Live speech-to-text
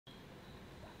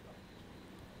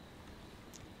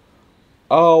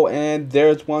Oh, and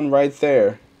there's one right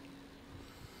there.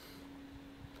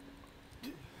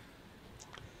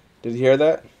 Did he hear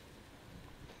that?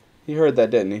 He heard that,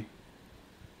 didn't he?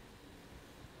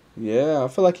 Yeah, I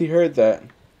feel like he heard that.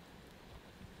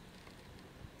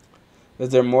 Is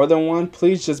there more than one?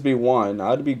 Please just be one.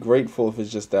 I'd be grateful if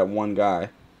it's just that one guy.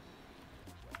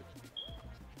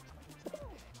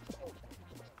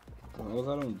 As long as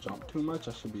I don't jump too much,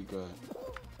 I should be good.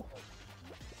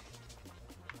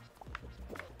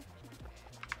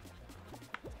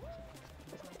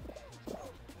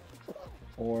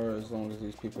 Or as long as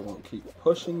these people don't keep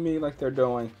pushing me like they're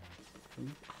doing.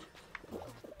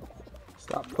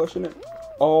 Stop pushing it.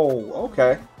 Oh,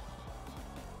 okay.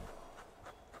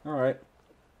 Alright.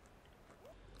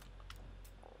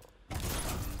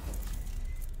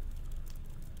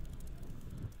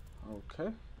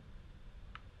 Okay.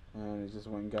 And it just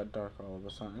went and got dark all of a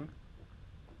sudden.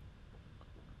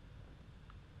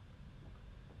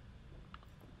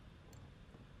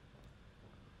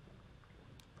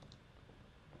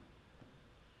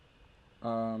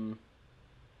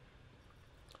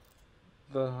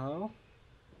 The hell?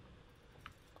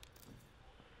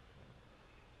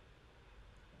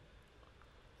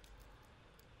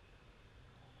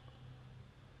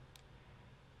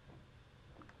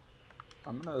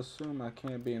 I'm gonna assume I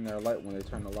can't be in their light when they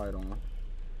turn the light on.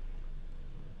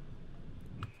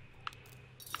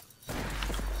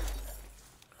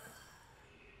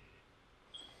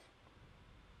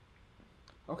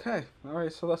 Okay,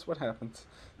 alright, so that's what happens.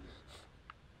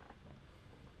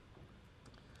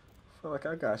 I feel like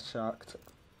I got shocked.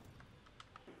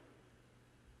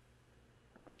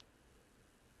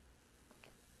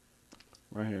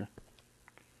 Right here.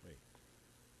 Wait,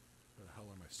 where the hell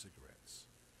are my cigarettes?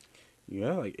 You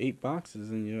have like 8 boxes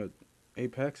in your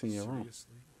 8 packs in your room.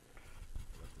 Seriously?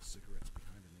 I left the cigarettes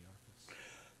behind in the office?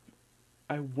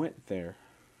 I went there.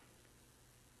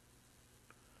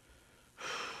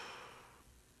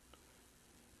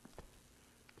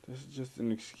 This is just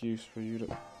an excuse for you to.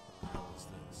 What the hell is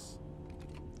this?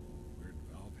 Weird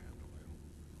valve handle. I don't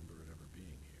remember it ever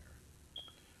being here.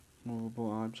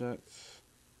 Movable objects.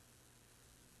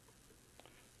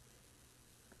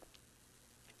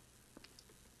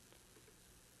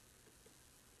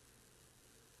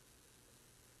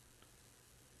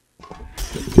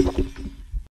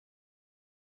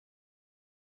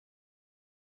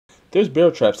 There's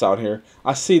bear traps out here.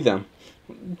 I see them.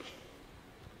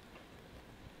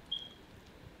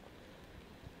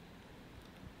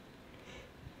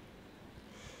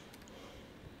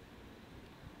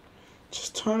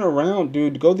 Just turn around,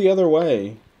 dude. Go the other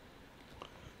way.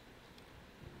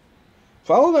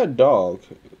 Follow that dog.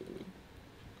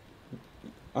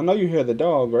 I know you hear the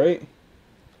dog, right?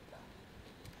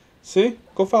 See?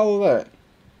 Go follow that.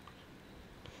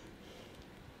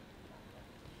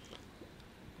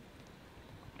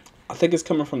 I think it's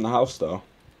coming from the house, though.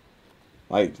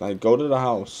 Like go to the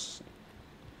house.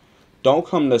 Don't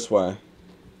come this way.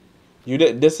 You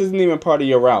did. This isn't even part of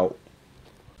your route.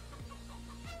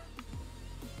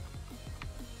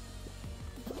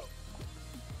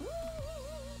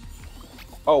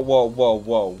 Oh, whoa, whoa,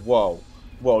 whoa, whoa.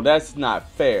 Whoa, that's not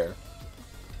fair.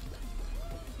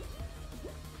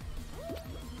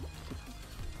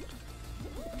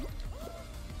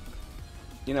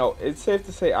 You know, it's safe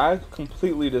to say I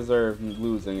completely deserve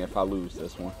losing if I lose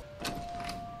this one.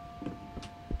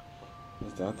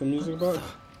 Is that the music box?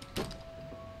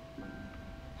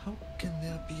 How can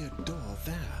there be a door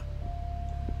there?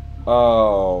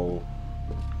 Oh.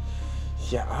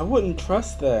 Yeah, I wouldn't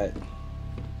trust that.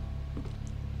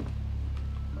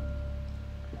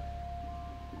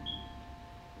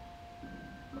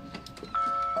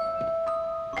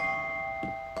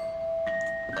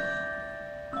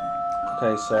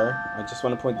 Okay, sir, I just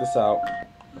want to point this out,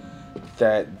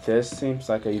 that this seems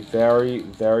like a very,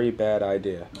 very bad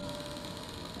idea.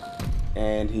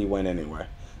 And he went anyway.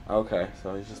 Okay,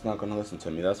 so he's just not going to listen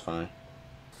to me. That's fine.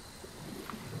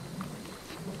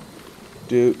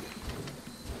 Dude.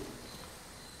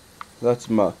 That's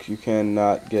muck. You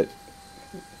cannot get...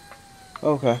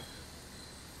 Okay.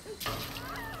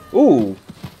 Ooh.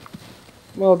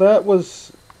 Well, that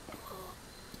was...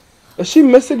 Is she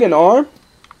missing an arm?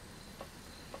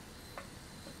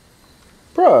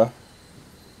 Bruh.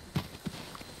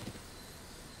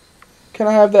 Can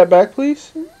I have that back, please?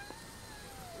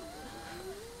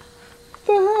 What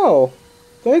the hell?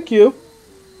 Thank you.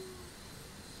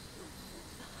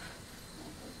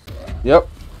 Yep.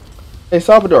 Hey,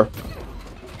 Salvador.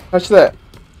 Touch that.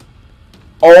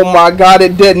 Oh my god,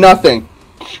 it did nothing.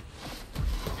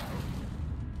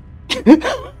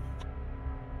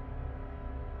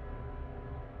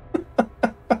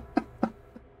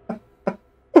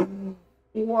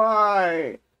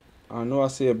 Why? I know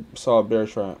saw a bear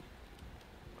trap.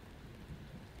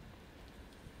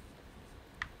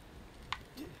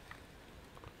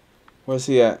 Where's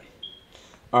he at?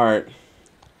 Alright.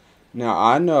 Now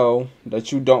I know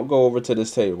that you don't go over to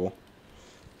this table.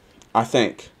 I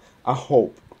think. I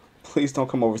hope. Please don't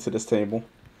come over to this table.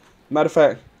 Matter of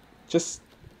fact, just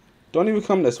don't even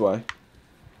come this way.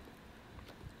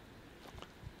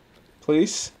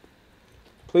 Please?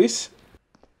 Please?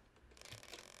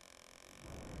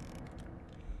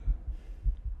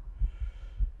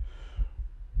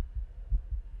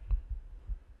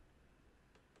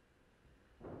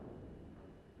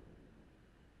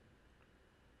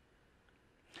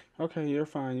 Okay, you're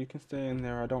fine. You can stay in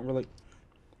there. I don't really...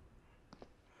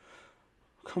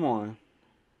 Come on.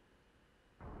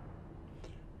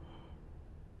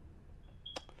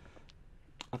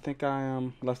 I think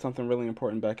I left something really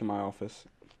important back in my office.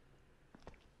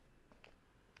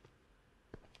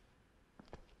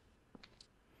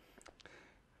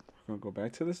 We're gonna go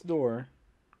back to this door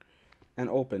and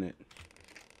open it.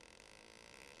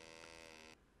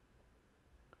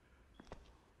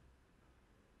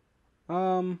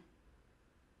 I'm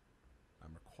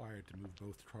required to move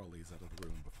both trolleys out of the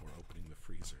room before opening the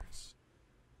freezers.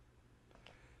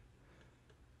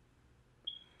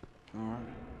 Alright.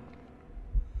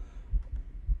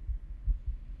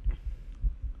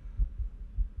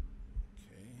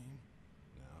 Okay,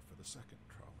 now for the second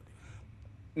trolley.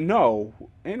 No,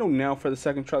 ain't no now for the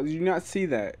second trolley. Did you not see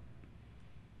that?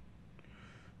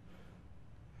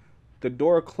 The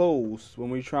door closed when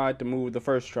we tried to move the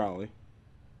first trolley.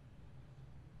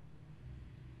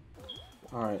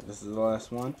 Alright, this is the last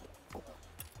one.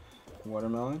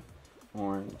 Watermelon.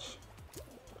 Orange.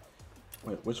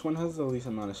 Wait, which one has the least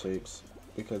amount of shapes?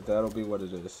 Because that'll be what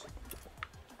it is.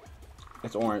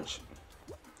 It's orange.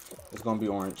 It's gonna be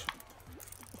orange.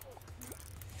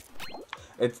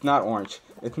 It's not orange.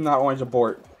 It's not orange.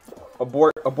 Abort.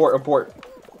 Abort, abort, abort.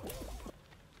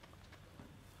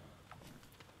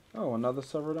 Oh, another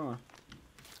severed arm.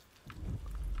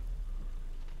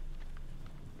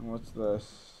 And what's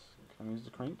this? Can I use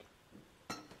the crank?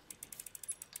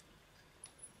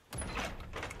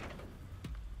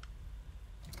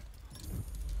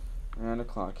 And a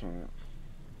clock hand.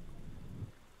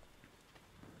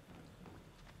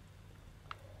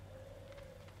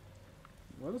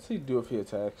 What does he do if he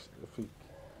attacks? If he...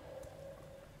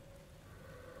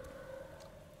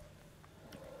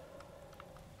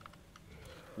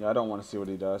 Yeah, I don't want to see what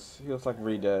he does. He looks like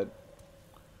re-dead.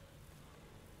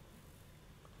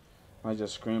 Might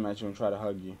just scream at you and try to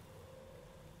hug you.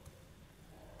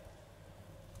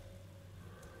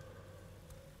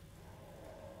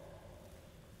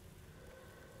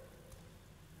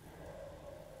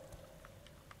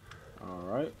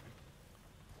 Alright.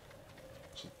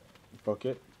 Book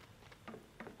it.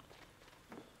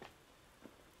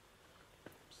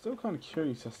 Still kind of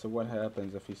curious as to what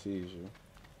happens if he sees you.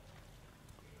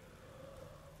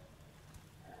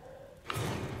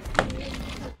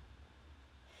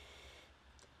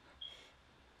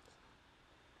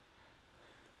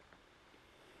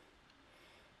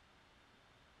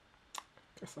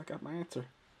 Guess I got my answer.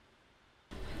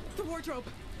 The wardrobe.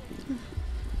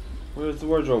 Where's the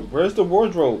wardrobe? Where's the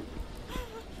wardrobe?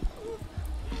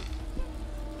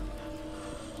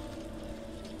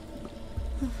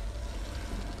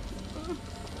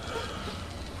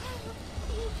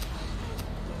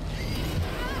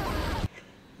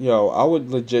 Yo, I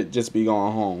would legit just be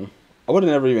going home. I would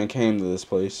have never even came to this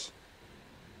place.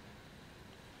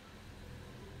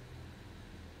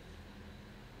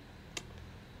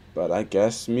 But I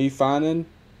guess me finding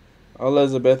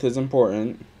Elizabeth is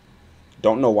important.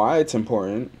 Don't know why it's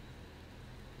important.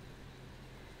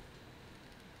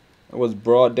 It was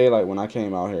broad daylight when I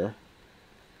came out here.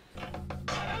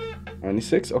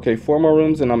 96? Okay, 4 more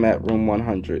rooms and I'm at room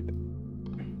 100.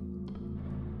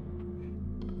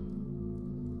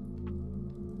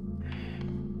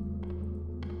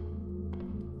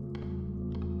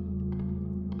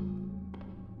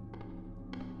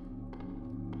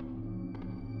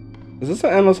 Is this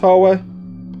an endless hallway?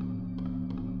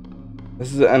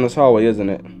 This is an endless hallway, isn't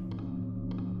it?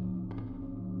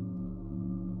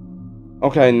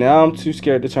 Okay, now I'm too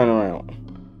scared to turn around.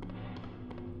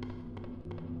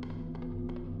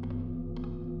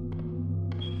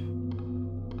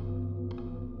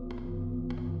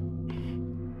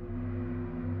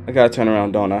 I gotta turn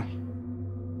around, don't I?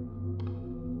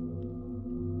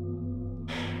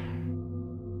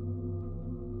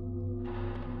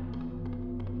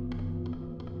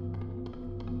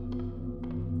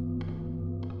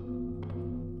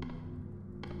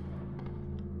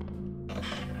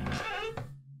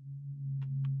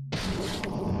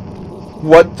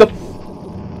 What the?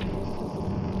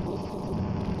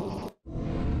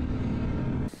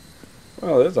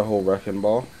 Oh, there's a whole wrecking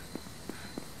ball.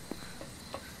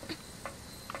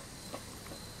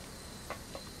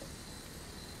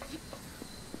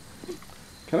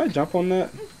 Can I jump on that?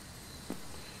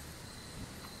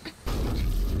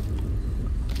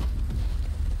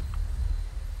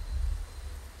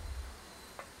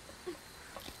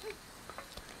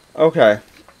 Okay.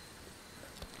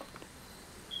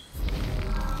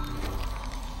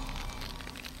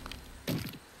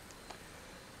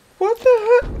 What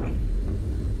the heck?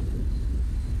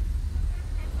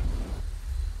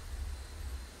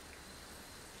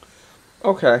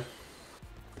 Okay.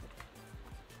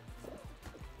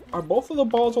 Are both of the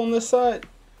balls on this side?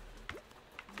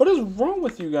 What is wrong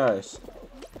with you guys?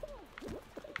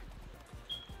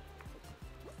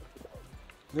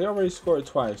 They already scored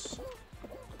twice.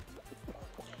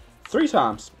 3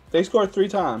 times. They scored 3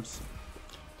 times.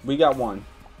 We got 1.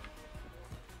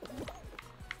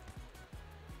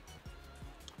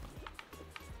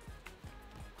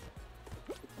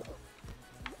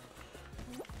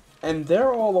 And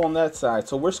they're all on that side,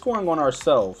 so we're scoring on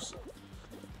ourselves.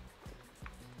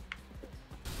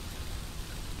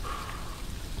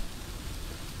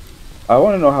 I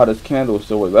want to know how this candle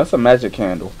still works. That's a magic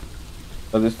candle.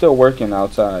 But it's still working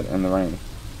outside in the rain.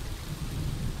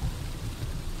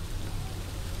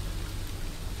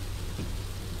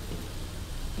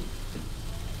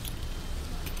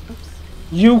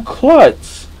 You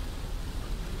klutz!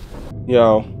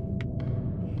 Yo.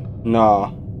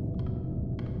 Nah.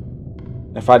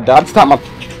 If I die, stop my...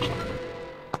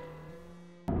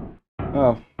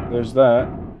 Oh, there's that.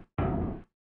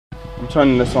 I'm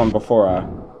turning this on before I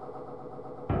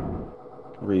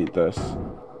read this.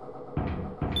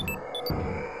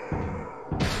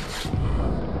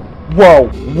 Whoa,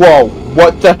 whoa,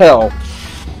 what the hell?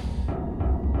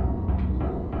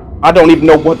 I don't even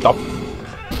know what the...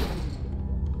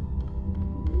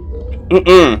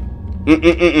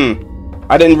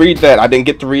 I didn't read that. I didn't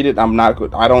get to read it. I'm not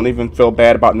good. I don't even feel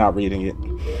bad about not reading it.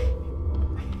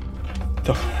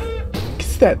 The f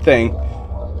is that thing?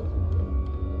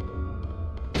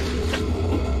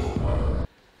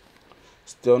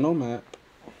 Still no map.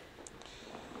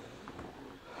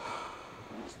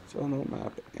 Still no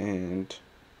map. And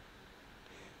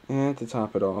to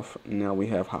top it off, now we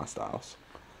have hostiles.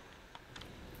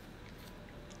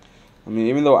 I mean,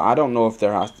 even though I don't know if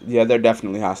they're hostile. Yeah, they're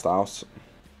definitely hostiles.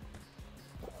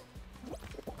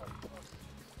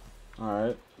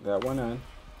 Alright, that went in.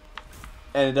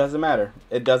 And it doesn't matter.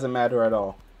 It doesn't matter at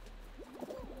all.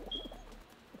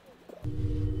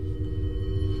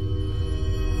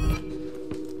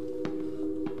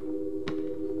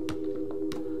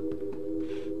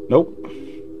 Nope.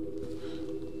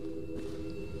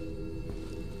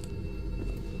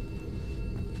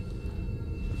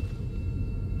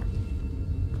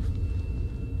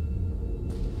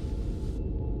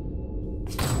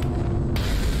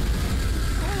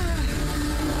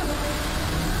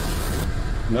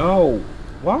 No.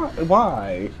 Why?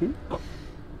 Why? Hi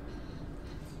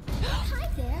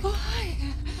there. Oh, hi.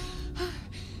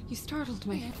 You startled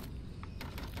me.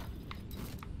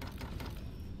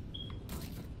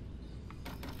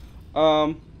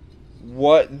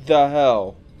 What the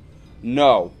hell?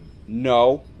 No.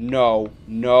 No, no,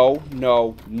 no,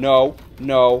 no, no,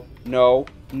 no, no,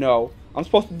 no. I'm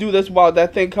supposed to do this while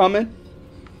that thing coming?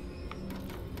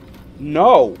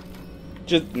 No.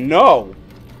 Just no.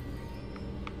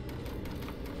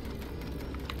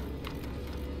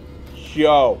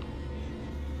 Yo.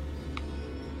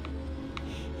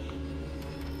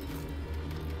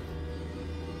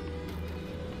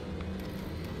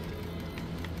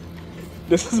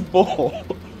 This is bull.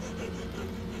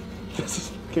 This is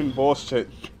fucking bullshit.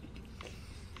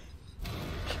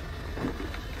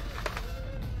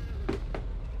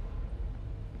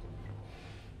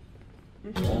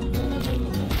 It's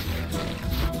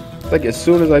like as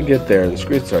soon as I get there, the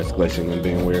screen starts glitching and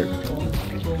being weird.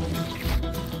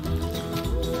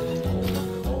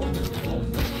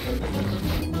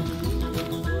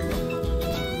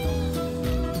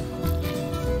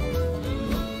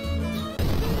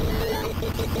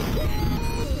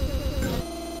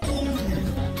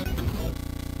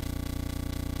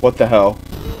 What the hell?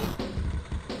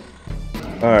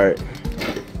 Alright.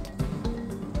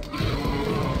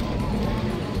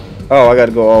 Oh, I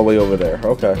gotta go all the way over there.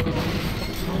 Okay.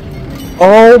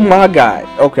 Oh my god.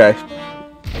 Okay.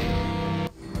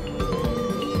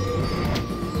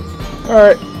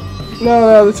 Alright.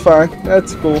 No, that's fine.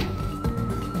 That's cool.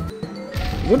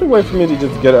 Is there a way for me to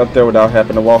just get up there without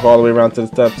having to walk all the way around to the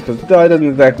steps? Because he doesn't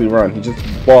exactly run. He just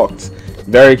walks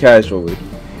Very casually.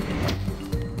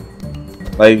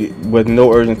 Like, with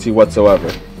no urgency whatsoever.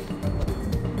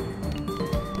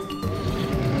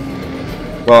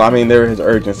 Well, I mean, there is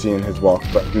urgency in his walk,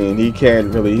 but I mean, he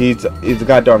can't really. He's a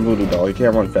goddamn voodoo doll. He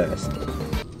can't run fast.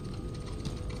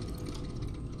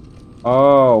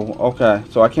 Oh, okay.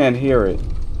 So I can't hear it.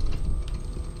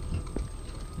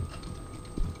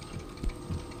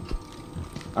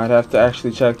 I'd have to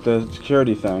actually check the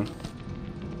security thing.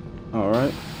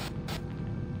 Alright.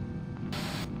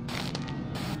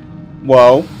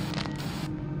 Whoa.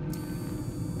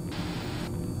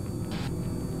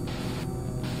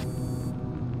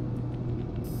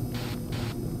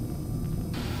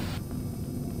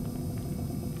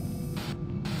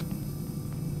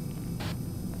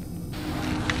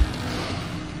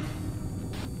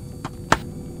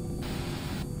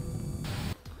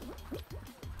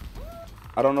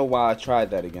 I don't know why I tried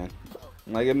that again.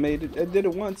 Like, it did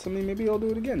it once. I mean, maybe I'll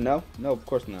do it again. No, of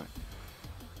course not.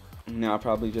 Now I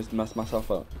probably just messed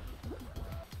myself up.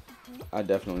 I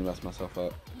definitely messed myself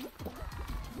up.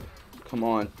 Come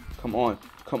on, come on,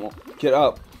 come on. Get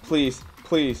up, please,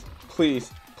 please,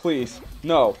 please, please.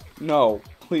 No,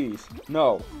 please,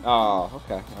 no. Oh,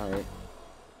 okay, all right.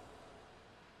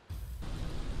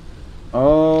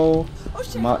 Oh,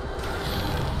 shit. my.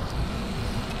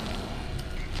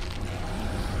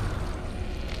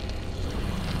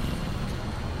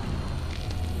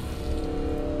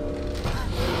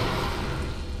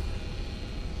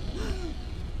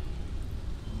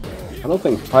 I don't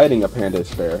think fighting a panda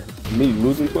is fair. Me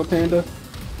losing to a panda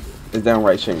is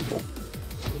downright shameful.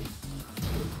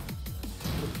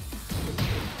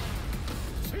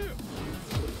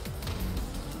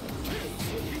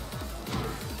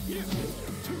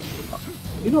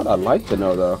 You know what I'd like to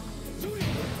know though?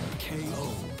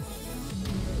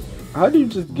 How do you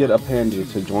just get a panda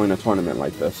to join a tournament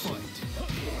like this?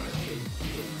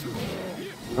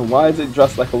 And why is it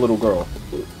dressed like a little girl?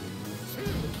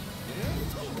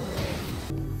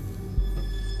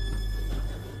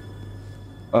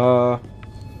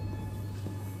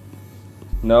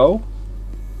 No?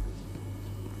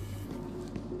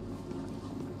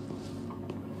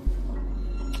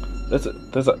 There's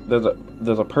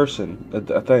a person,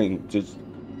 a thing, just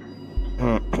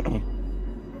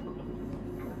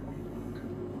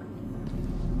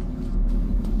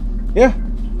yeah,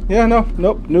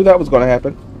 nope, knew that was gonna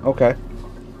happen. Okay.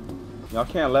 Y'all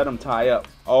can't let them tie up.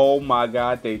 Oh my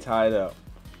god, they tied up.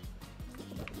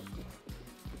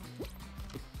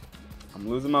 I'm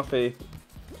losing my faith.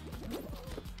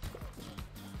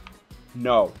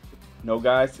 No,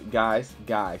 guys.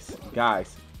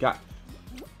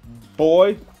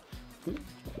 Boy.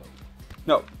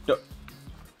 No, don't.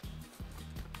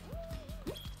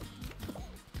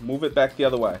 Move it back the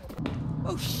other way.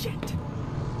 Oh shit!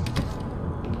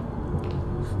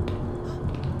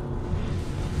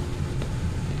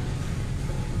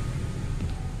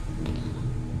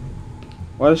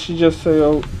 Why did she just say,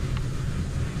 oh?